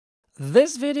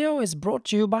This video is brought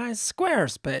to you by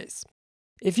Squarespace.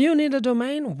 If you need a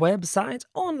domain, website,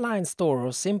 online store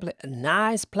or simply a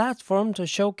nice platform to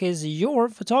showcase your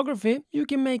photography, you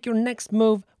can make your next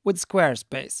move with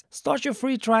Squarespace. Start your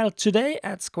free trial today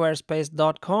at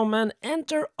squarespace.com and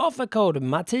enter offer code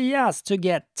Mattias to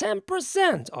get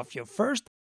 10% off your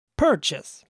first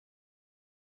purchase.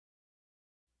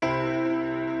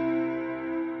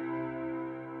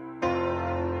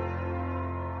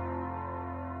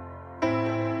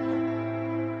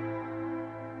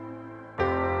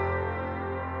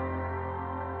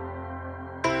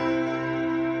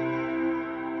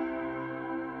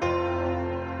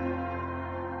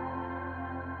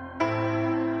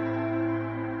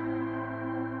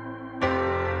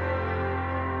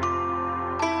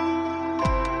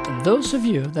 Those of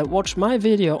you that watched my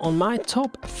video on my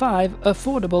top 5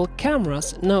 affordable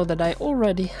cameras know that I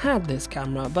already had this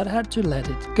camera but had to let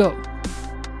it go.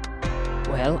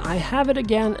 Well, I have it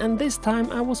again, and this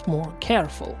time I was more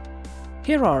careful.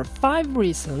 Here are 5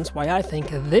 reasons why I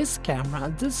think this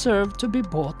camera deserved to be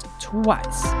bought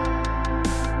twice.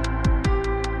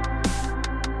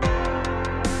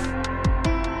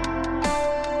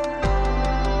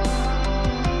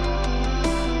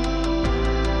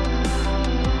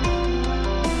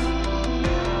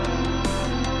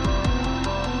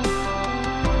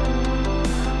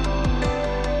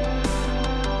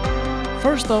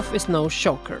 First off is no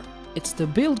shocker, it's the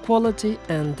build quality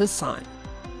and design.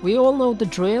 We all know the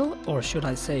drill, or should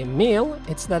I say meal,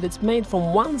 it's that it's made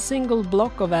from one single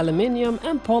block of aluminium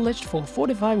and polished for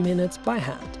 45 minutes by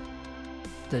hand.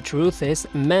 The truth is,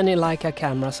 many Leica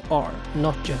cameras are,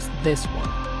 not just this one.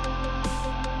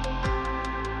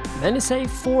 Many say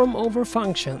form over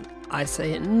function, I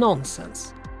say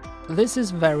nonsense. This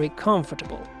is very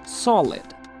comfortable, solid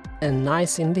and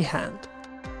nice in the hand.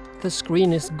 The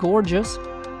screen is gorgeous.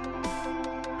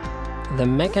 The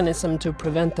mechanism to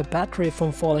prevent the battery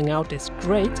from falling out is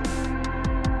great.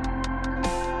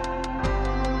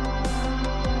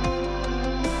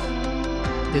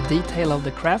 The detail of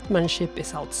the craftsmanship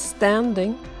is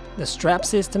outstanding. The strap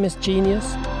system is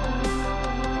genius.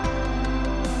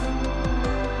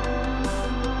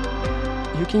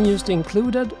 You can use the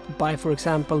included, buy for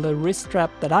example the wrist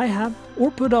strap that I have, or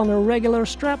put on a regular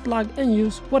strap plug and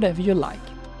use whatever you like,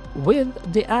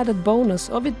 with the added bonus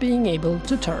of it being able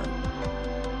to turn.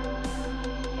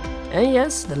 And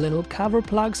yes, the little cover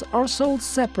plugs are sold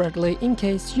separately in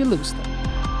case you lose them.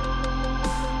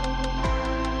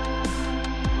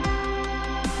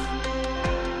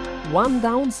 One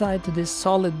downside to this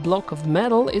solid block of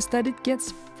metal is that it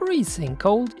gets freezing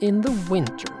cold in the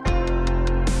winter.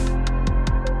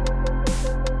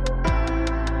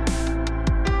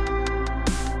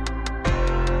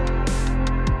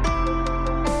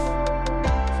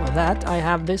 That I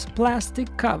have this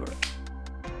plastic cover.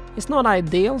 It's not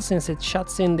ideal since it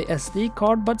shuts in the SD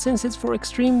card, but since it's for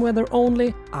extreme weather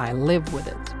only, I live with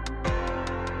it.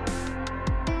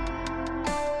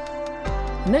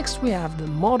 Next we have the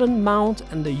modern mount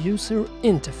and the user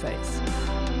interface.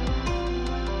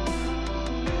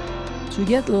 To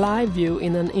get live view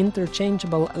in an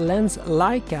interchangeable lens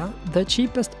Leica, the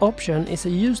cheapest option is a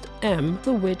used M,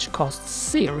 which costs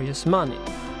serious money.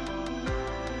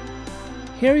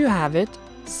 Here you have it,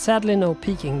 sadly no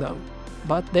peaking though,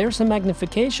 but there's a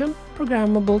magnification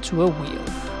programmable to a wheel.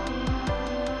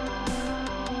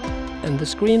 And the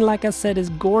screen, like I said, is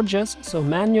gorgeous, so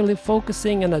manually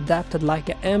focusing an adapted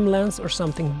Leica M lens or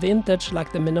something vintage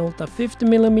like the Minolta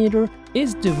 50mm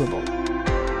is doable.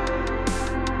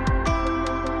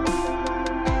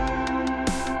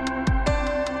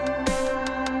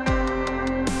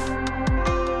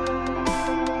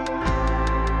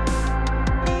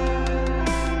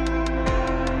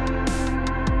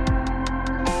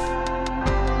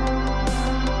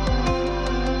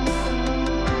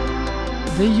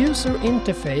 The user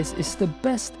interface is the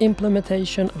best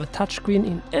implementation of a touchscreen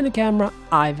in any camera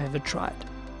I've ever tried.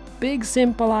 Big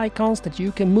simple icons that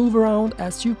you can move around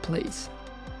as you please.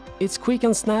 It's quick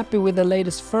and snappy with the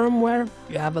latest firmware,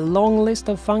 you have a long list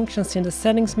of functions in the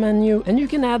settings menu, and you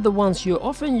can add the ones you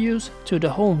often use to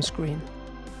the home screen.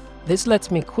 This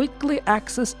lets me quickly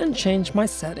access and change my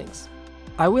settings.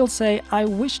 I will say I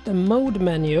wish the mode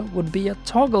menu would be a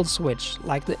toggle switch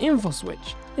like the info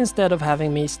switch, instead of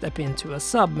having me step into a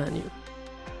sub-menu.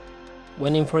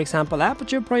 When in, for example,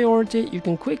 aperture priority, you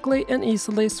can quickly and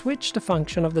easily switch the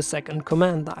function of the second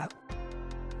command dial.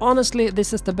 Honestly,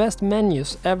 this is the best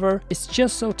menus ever, it's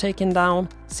just so taken down,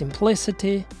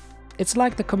 simplicity. It's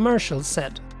like the commercial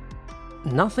said,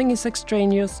 nothing is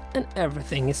extraneous and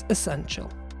everything is essential.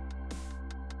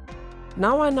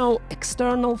 Now I know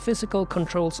external physical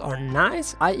controls are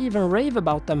nice, I even rave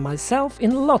about them myself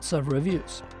in lots of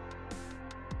reviews.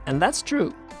 And that's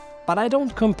true, but I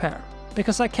don't compare,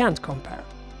 because I can't compare.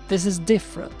 This is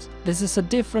different. This is a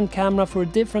different camera for a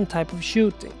different type of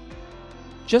shooting.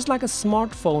 Just like a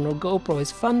smartphone or GoPro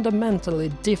is fundamentally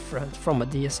different from a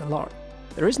DSLR.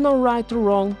 There is no right or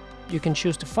wrong, you can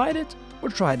choose to fight it or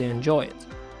try to enjoy it.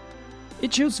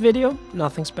 It shoots video,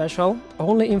 nothing special,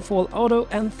 only in full auto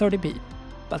and 30p.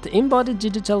 But the in-body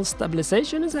digital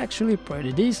stabilization is actually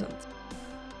pretty decent.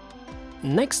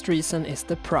 Next reason is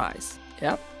the price.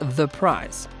 Yep, the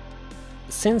price.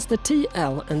 Since the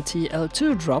TL and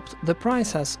TL2 dropped, the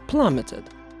price has plummeted.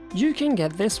 You can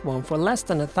get this one for less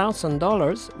than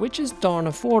 $1,000, which is darn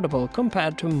affordable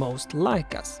compared to most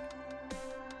Leicas.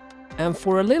 And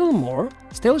for a little more,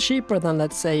 still cheaper than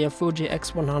let's say a Fuji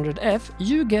X100F,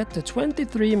 you get the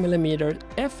 23mm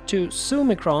f2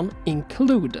 Zoomicron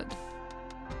included.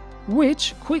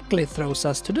 Which quickly throws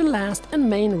us to the last and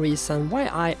main reason why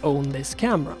I own this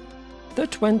camera. The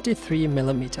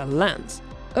 23mm lens.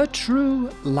 A true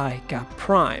Leica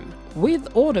Prime,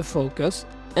 with autofocus,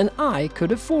 and I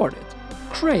could afford it.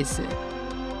 Crazy.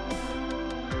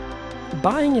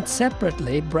 Buying it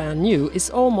separately, brand new, is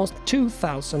almost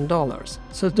 $2,000,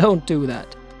 so don't do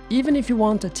that. Even if you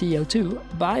want a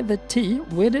TL2, buy the T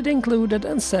with it included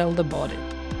and sell the body.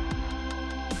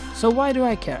 So why do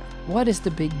I care? What is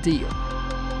the big deal?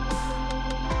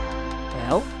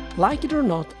 Well, like it or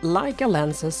not, Leica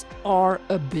lenses are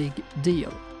a big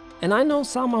deal. And I know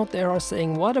some out there are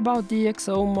saying, what about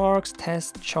DxO marks,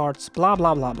 test charts, blah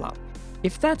blah blah blah.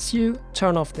 If that's you,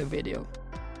 turn off the video.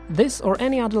 This or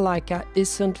any other Leica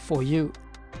isn't for you.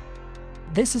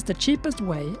 This is the cheapest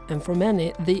way, and for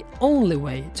many the only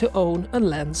way, to own a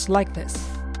lens like this.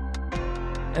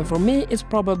 And for me it's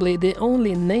probably the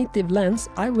only native lens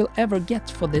I will ever get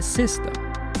for this system.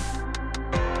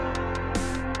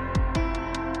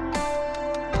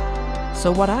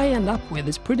 So what I end up with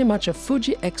is pretty much a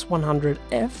Fuji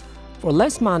X100F for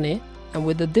less money and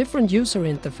with a different user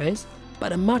interface,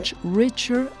 but a much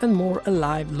richer and more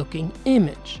alive looking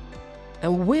image.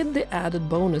 And with the added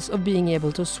bonus of being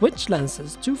able to switch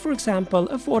lenses to, for example,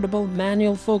 affordable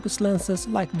manual focus lenses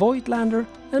like Voigtlander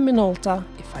and Minolta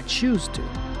if I choose to.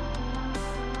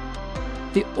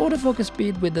 The autofocus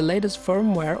speed with the latest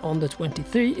firmware on the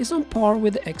 23 is on par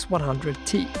with the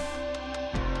X100T.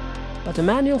 But the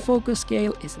manual focus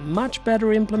scale is much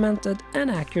better implemented and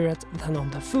accurate than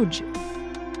on the Fuji.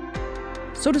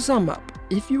 So to sum up,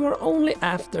 if you are only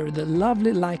after the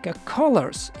lovely Leica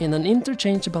colors in an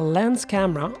interchangeable lens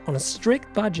camera on a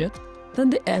strict budget,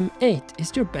 then the M8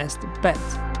 is your best bet.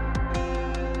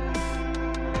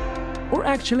 Or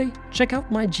actually, check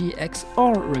out my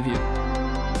GXR review.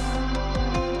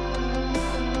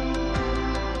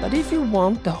 But if you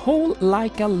want the whole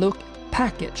Leica look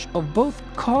package of both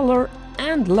color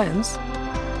and lens,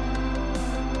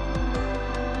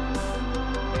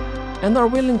 and are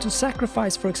willing to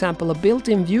sacrifice, for example, a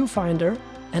built-in viewfinder,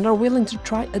 and are willing to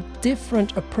try a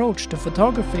different approach to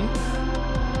photography,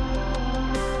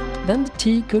 then the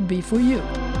T could be for you.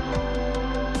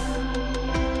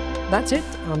 That's it.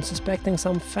 I'm suspecting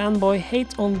some fanboy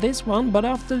hate on this one, but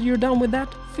after you're done with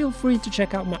that, feel free to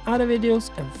check out my other videos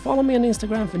and follow me on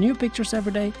Instagram for new pictures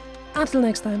every day. Until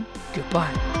next time,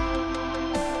 goodbye.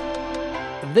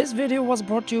 This video was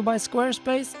brought to you by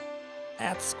Squarespace.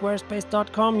 At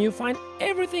squarespace.com you find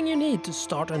everything you need to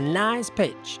start a nice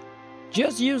page.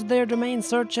 Just use their domain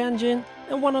search engine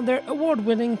and one of their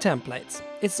award-winning templates.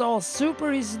 It's all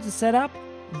super easy to set up,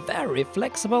 very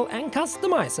flexible and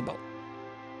customizable.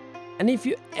 And if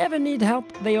you ever need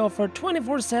help, they offer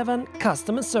 24/7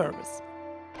 customer service.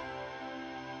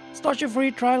 Start your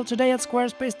free trial today at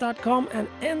squarespace.com and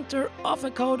enter offer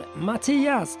code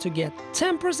Mattias to get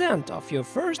 10% off your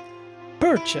first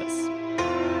purchase.